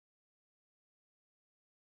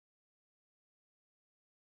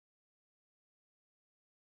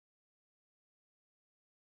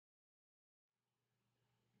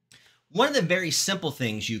One of the very simple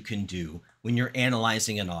things you can do when you're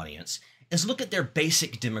analyzing an audience is look at their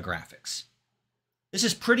basic demographics. This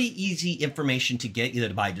is pretty easy information to get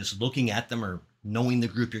either by just looking at them or knowing the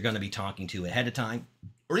group you're going to be talking to ahead of time,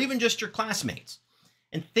 or even just your classmates,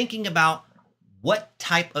 and thinking about what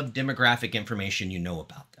type of demographic information you know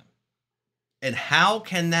about them. And how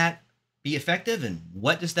can that be effective and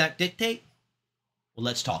what does that dictate? Well,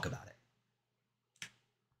 let's talk about it.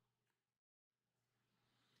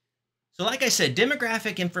 So like I said,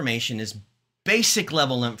 demographic information is basic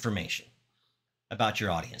level information about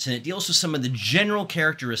your audience, and it deals with some of the general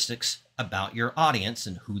characteristics about your audience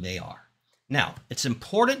and who they are. Now, it's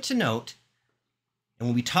important to note, and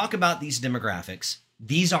when we talk about these demographics,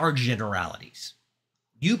 these are generalities.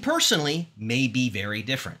 You personally may be very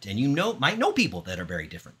different, and might know people that are very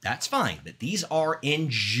different. That's fine, but these are in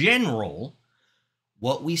general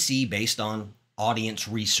what we see based on audience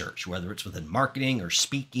research, whether it's within marketing or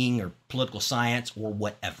speaking or political science or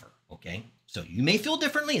whatever, okay? So you may feel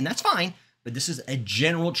differently, and that's fine, but this is a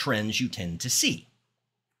general trend you tend to see.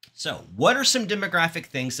 So what are some demographic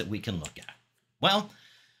things that we can look at? Well,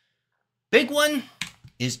 big one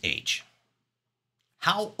is age.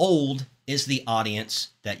 How old is the audience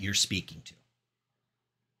that you're speaking to?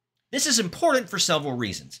 This is important for several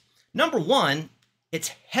reasons. Number one, it's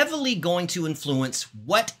heavily going to influence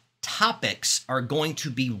what topics are going to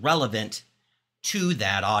be relevant to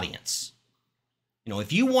that audience. You know,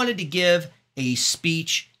 if you wanted to give a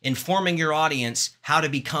speech informing your audience how to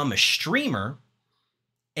become a streamer,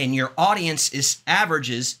 and your audience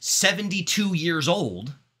averages 72 years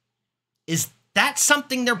old, is that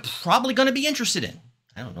something they're probably going to be interested in?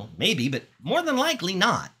 I don't know, maybe, but more than likely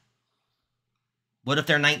not. What if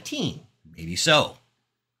they're 19? Maybe so.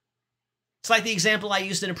 It's like the example I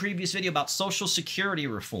used in a previous video about Social Security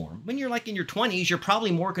reform. When you're like in your 20s, you're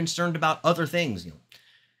probably more concerned about other things,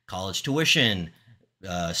 college tuition,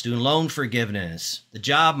 student loan forgiveness, the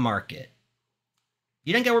job market.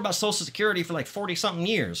 You don't got to worry about Social Security for like 40-something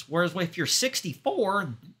years. Whereas if you're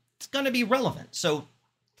 64, it's going to be relevant. So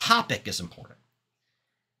topic is important.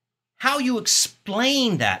 How you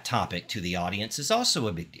explain that topic to the audience is also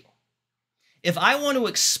a big deal. If I want to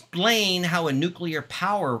explain how a nuclear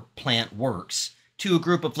power plant works to a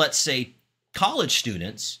group of, let's say, college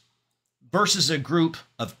students versus a group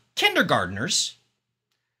of kindergartners,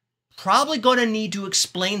 probably going to need to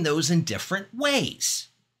explain those in different ways.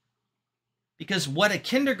 Because what a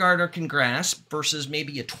kindergartner can grasp versus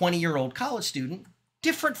maybe a 20-year-old college student,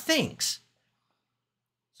 different things.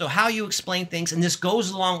 So how you explain things, and this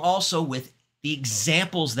goes along also with the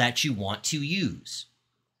examples that you want to use.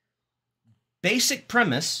 Basic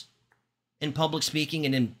premise in public speaking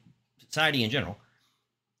and in society in general,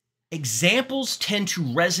 examples tend to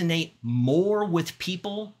resonate more with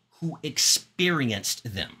people who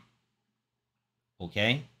experienced them.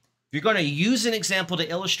 Okay? If you're going to use an example to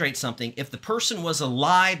illustrate something, if the person was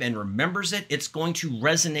alive and remembers it, it's going to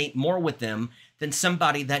resonate more with them than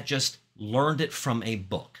somebody that just learned it from a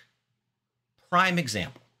book. Prime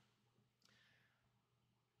example.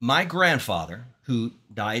 My grandfather, who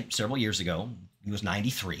died several years ago, he was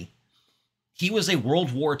 93, he was a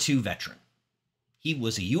World War II veteran. He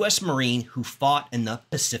was a U.S. Marine who fought in the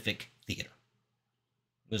Pacific Theater.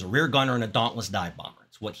 He was a rear gunner and a Dauntless dive bomber.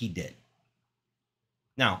 It's what he did.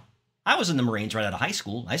 Now, I was in the Marines right out of high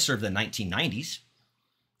school. I served in the 1990s.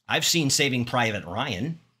 I've seen Saving Private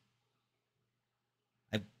Ryan.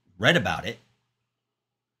 I've read about it.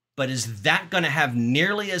 But is that going to have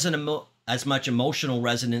nearly as much emotional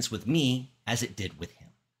resonance with me as it did with him?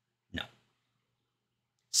 No.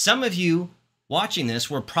 Some of you watching this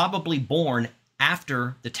were probably born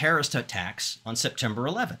after the terrorist attacks on September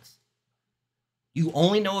 11th. You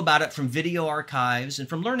only know about it from video archives and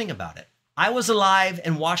from learning about it. I was alive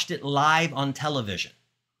and watched it live on television.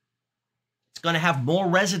 It's going to have more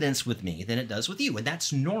resonance with me than it does with you, and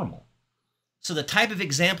that's normal. So the type of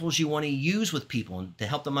examples you want to use with people to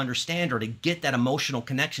help them understand or to get that emotional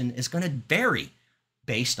connection is going to vary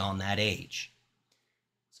based on that age.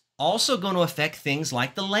 It's also going to affect things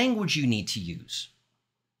like the language you need to use.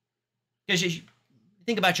 Because you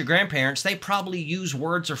think about your grandparents, they probably use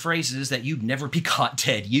words or phrases that you'd never be caught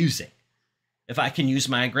dead using. If I can use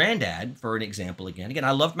my granddad for an example again,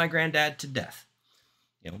 I loved my granddad to death.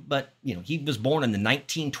 But he was born in the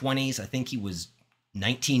 1920s. I think he was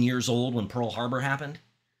 19 years old when Pearl Harbor happened.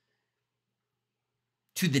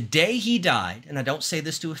 To the day he died, and I don't say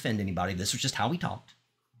this to offend anybody, this was just how he talked,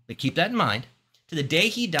 but keep that in mind. To the day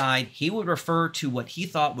he died, he would refer to what he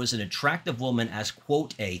thought was an attractive woman as,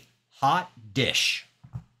 quote, a hot dish.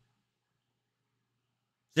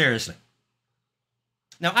 Seriously.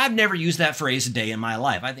 Now, I've never used that phrase a day in my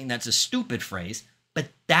life. I think that's a stupid phrase, but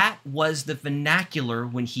that was the vernacular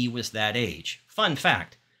when he was that age. Fun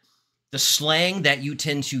fact, the slang that you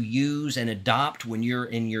tend to use and adopt when you're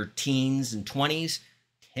in your teens and 20s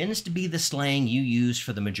tends to be the slang you use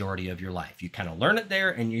for the majority of your life. You kind of learn it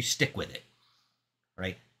there and you stick with it,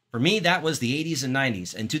 right? For me, that was the 80s and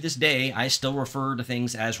 90s. And to this day, I still refer to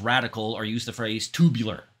things as radical or use the phrase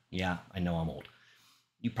tubular. Yeah, I know I'm old.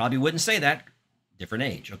 You probably wouldn't say that. Different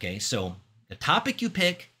age, okay? So the topic you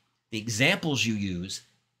pick, the examples you use,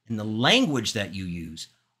 and the language that you use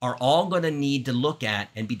are all going to need to look at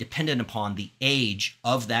and be dependent upon the age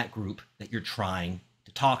of that group that you're trying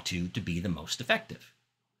to talk to be the most effective.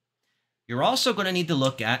 You're also going to need to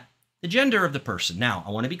look at the gender of the person. Now,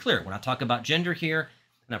 I want to be clear. When I talk about gender here,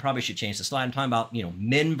 and I probably should change the slide, I'm talking about,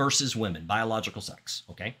 men versus women, biological sex,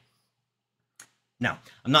 okay? Now,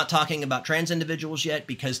 I'm not talking about trans individuals yet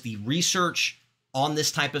because the research on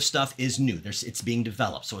this type of stuff is new. It's being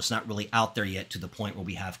developed, so it's not really out there yet to the point where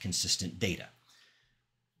we have consistent data.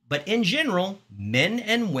 But in general, men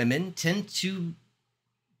and women tend to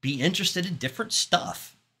be interested in different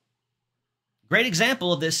stuff. Great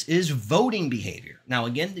example of this is voting behavior. Now,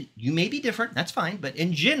 again, you may be different, that's fine, but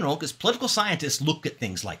in general, because political scientists look at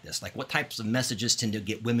things like this, like what types of messages tend to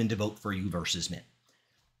get women to vote for you versus men.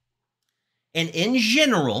 And in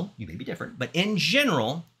general, you may be different, but in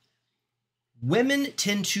general, women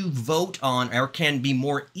tend to vote on, or can be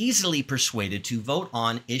more easily persuaded to vote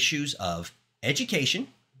on, issues of education,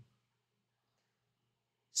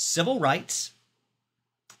 civil rights,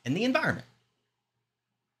 and the environment.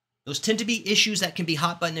 Those tend to be issues that can be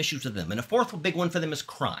hot button issues with them. And a fourth big one for them is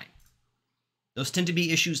crime. Those tend to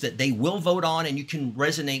be issues that they will vote on and you can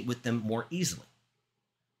resonate with them more easily.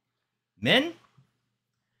 Men,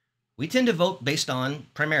 we tend to vote based on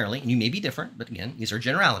primarily, and you may be different, but again, these are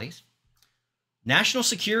generalities, national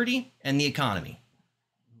security and the economy.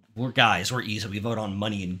 We're guys, we're easy. We vote on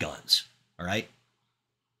money and guns, all right?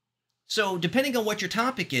 So depending on what your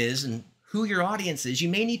topic is and who your audience is, you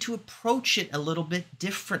may need to approach it a little bit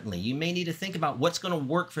differently. You may need to think about what's going to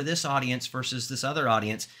work for this audience versus this other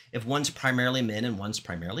audience if one's primarily men and one's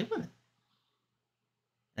primarily women.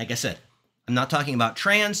 Like I said, I'm not talking about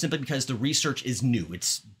trans simply because the research is new.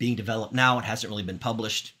 It's being developed now. It hasn't really been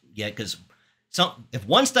published yet because if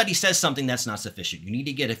one study says something, that's not sufficient. You need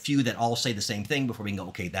to get a few that all say the same thing before we can go,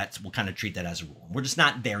 okay, we'll kind of treat that as a rule. We're just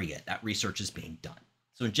not there yet. That research is being done.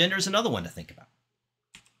 So gender is another one to think about.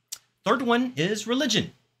 Third one is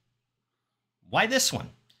religion. Why this one?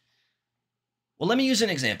 Well, let me use an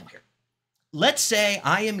example here. Let's say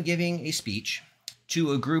I am giving a speech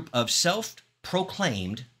to a group of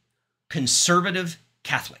self-proclaimed conservative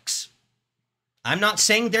Catholics. I'm not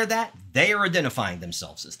saying they're that. They are identifying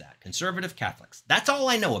themselves as that. Conservative Catholics. That's all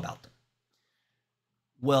I know about them.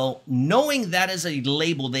 Well, knowing that is a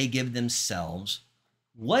label they give themselves,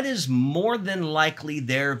 what is more than likely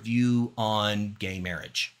their view on gay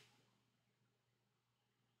marriage?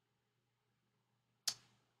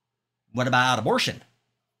 What about abortion?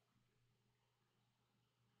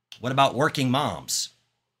 What about working moms?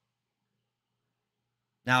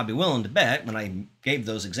 Now, I'd be willing to bet when I gave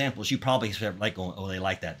those examples, you probably said, like, oh, they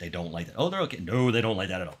like that. They don't like that. Oh, they're okay. No, they don't like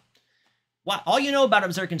that at all. Why? All you know about them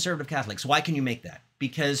is they're conservative Catholics. Why can you make that?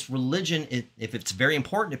 Because religion, if it's very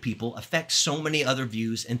important to people, affects so many other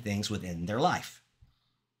views and things within their life.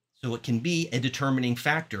 So it can be a determining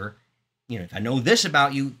factor. If I know this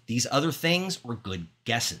about you, these other things are good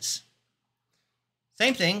guesses.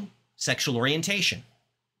 Same thing, sexual orientation.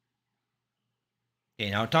 Okay,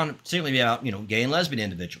 now I'm talking particularly about, gay and lesbian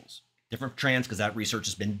individuals. Different trans, because that research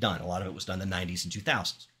has been done. A lot of it was done in the 90s and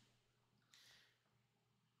 2000s.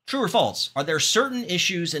 True or false? Are there certain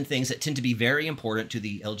issues and things that tend to be very important to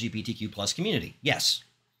the LGBTQ plus community? Yes.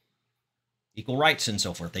 Equal rights and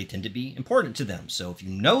so forth, they tend to be important to them. So if you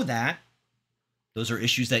know that, those are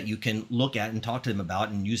issues that you can look at and talk to them about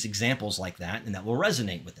and use examples like that, and that will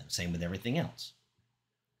resonate with them. Same with everything else.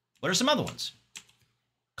 What are some other ones?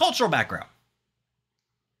 Cultural background.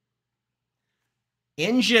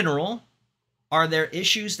 In general, are there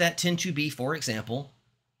issues that tend to be, for example,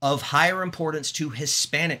 of higher importance to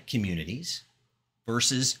Hispanic communities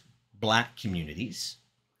versus Black communities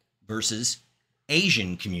versus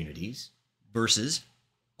Asian communities versus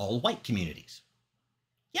all white communities?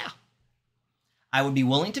 Yeah. I would be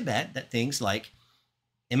willing to bet that things like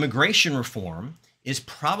immigration reform is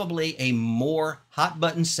probably a more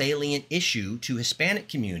hot-button salient issue to Hispanic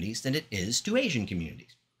communities than it is to Asian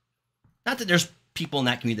communities. Not that there's people in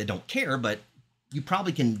that community that don't care, but you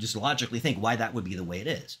probably can just logically think why that would be the way it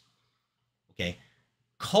is. Okay.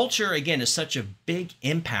 culture, again, is such a big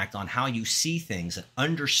impact on how you see things, that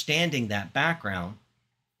understanding that background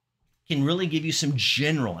can really give you some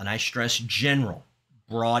general, and I stress general,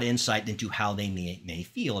 broad insight into how they may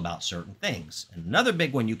feel about certain things. And another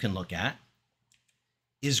big one you can look at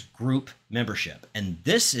is group membership. And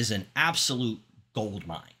this is an absolute gold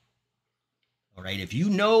mine. All right. If you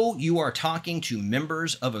know you are talking to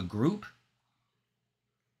members of a group,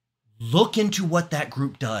 look into what that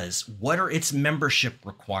group does. What are its membership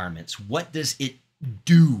requirements? What does it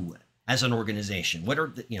do as an organization? What are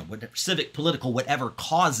the, what civic, political, whatever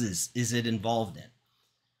causes is it involved in?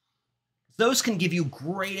 Those can give you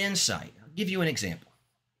great insight. I'll give you an example.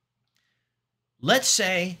 Let's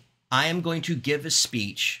say I am going to give a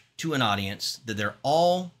speech to an audience that they're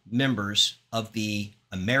all members of the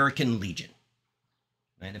American Legion.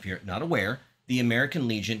 And if you're not aware, the American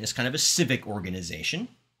Legion is kind of a civic organization.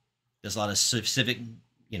 Does a lot of civic,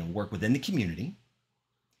 work within the community.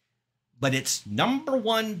 But its number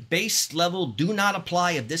one base level do not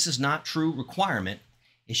apply if this is not true requirement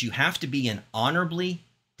is you have to be an honorably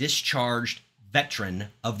discharged veteran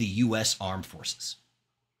of the U.S. Armed Forces.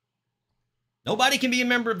 Nobody can be a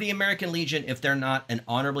member of the American Legion if they're not an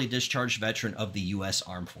honorably discharged veteran of the U.S.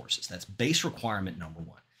 Armed Forces. That's base requirement number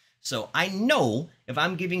one. So I know if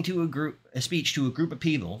I'm giving a speech to a group of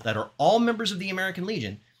people that are all members of the American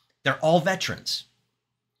Legion, they're all veterans.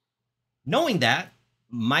 Knowing that,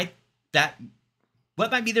 what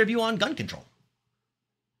might be their view on gun control?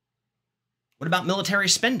 What about military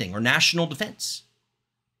spending or national defense?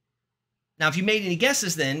 Now, if you made any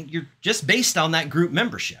guesses, then you're just based on that group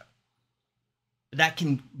membership. That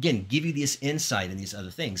can, again, give you this insight and these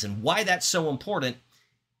other things. And why that's so important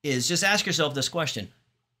is just ask yourself this question.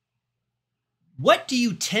 What do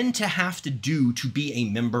you tend to have to do to be a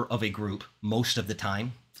member of a group most of the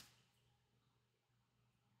time?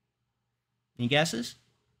 Any guesses?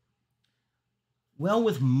 Well,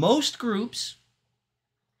 with most groups,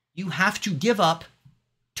 you have to give up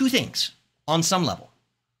two things on some level.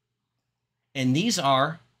 And these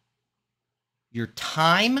are your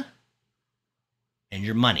time and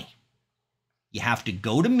your money. You have to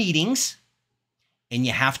go to meetings and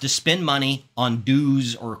you have to spend money on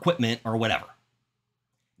dues or equipment or whatever.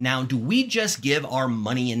 Now, do we just give our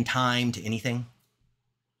money and time to anything?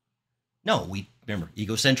 No, remember,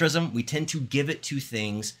 egocentrism, we tend to give it to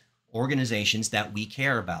things, organizations that we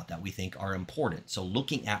care about, that we think are important. So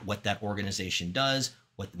looking at what that organization does,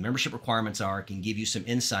 what the membership requirements are, can give you some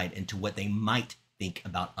insight into what they might think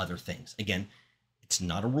about other things. Again, it's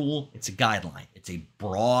not a rule, it's a guideline. It's a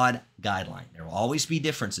broad guideline. There will always be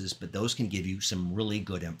differences, but those can give you some really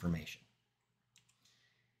good information.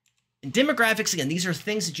 And demographics, again, these are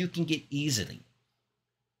things that you can get easily.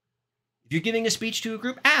 If you're giving a speech to a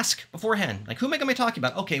group, ask beforehand, like, who am I going to be talking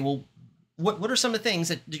about? Okay, well, what are some of the things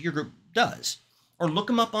that your group does? Or look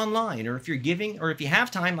them up online, or if you're giving, or if you have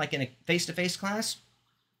time, like in a face-to-face class,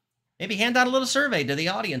 maybe hand out a little survey to the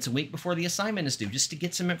audience a week before the assignment is due, just to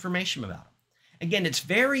get some information about them. Again, it's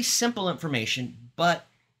very simple information, but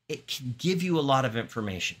it can give you a lot of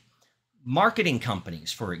information. Marketing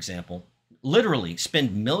companies, for example, literally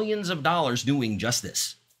spend millions of dollars doing just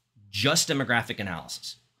this, just demographic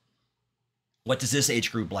analysis. What does this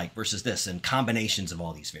age group like versus this, and combinations of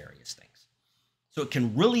all these various things. So it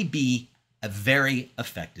can really be a very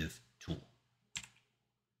effective tool.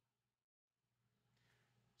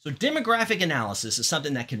 So demographic analysis is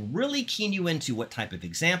something that can really key you into what type of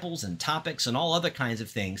examples and topics and all other kinds of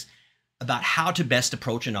things about how to best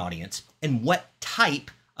approach an audience and what type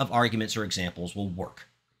of arguments or examples will work.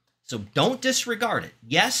 So don't disregard it.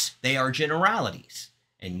 Yes, they are generalities.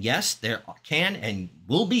 And yes, there can and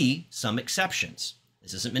will be some exceptions.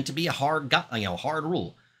 This isn't meant to be a hard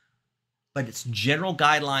rule, but it's general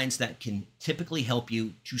guidelines that can typically help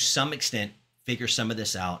you to some extent figure some of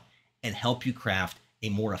this out and help you craft a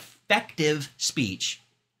more effective speech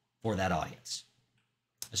for that audience.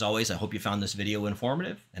 As always, I hope you found this video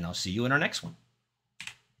informative, and I'll see you in our next one.